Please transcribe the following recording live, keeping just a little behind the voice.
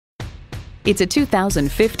It's a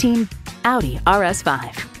 2015 Audi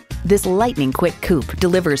RS5. This lightning-quick coupe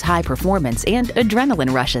delivers high performance and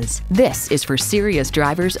adrenaline rushes. This is for serious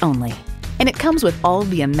drivers only. And it comes with all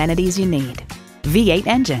the amenities you need. V8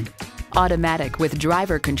 engine, automatic with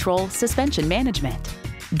driver control suspension management,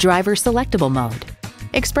 driver selectable mode,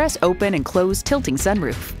 express open and close tilting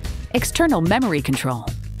sunroof, external memory control,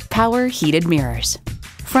 power heated mirrors,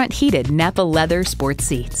 front heated Nappa leather sports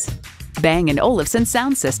seats, Bang & Olufsen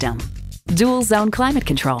Sound System, dual zone climate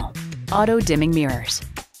control, auto dimming mirrors,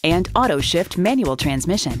 and auto shift manual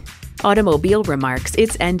transmission. Automobile remarks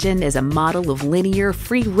its engine is a model of linear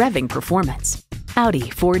free revving performance. Audi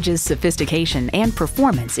forges sophistication and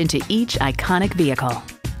performance into each iconic vehicle.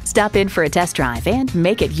 Stop in for a test drive and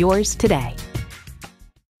make it yours today.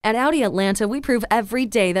 At Audi Atlanta, we prove every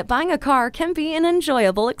day that buying a car can be an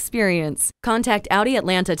enjoyable experience. Contact Audi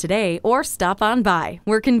Atlanta today or stop on by.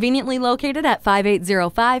 We're conveniently located at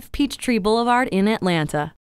 5805 Peachtree Boulevard in Atlanta.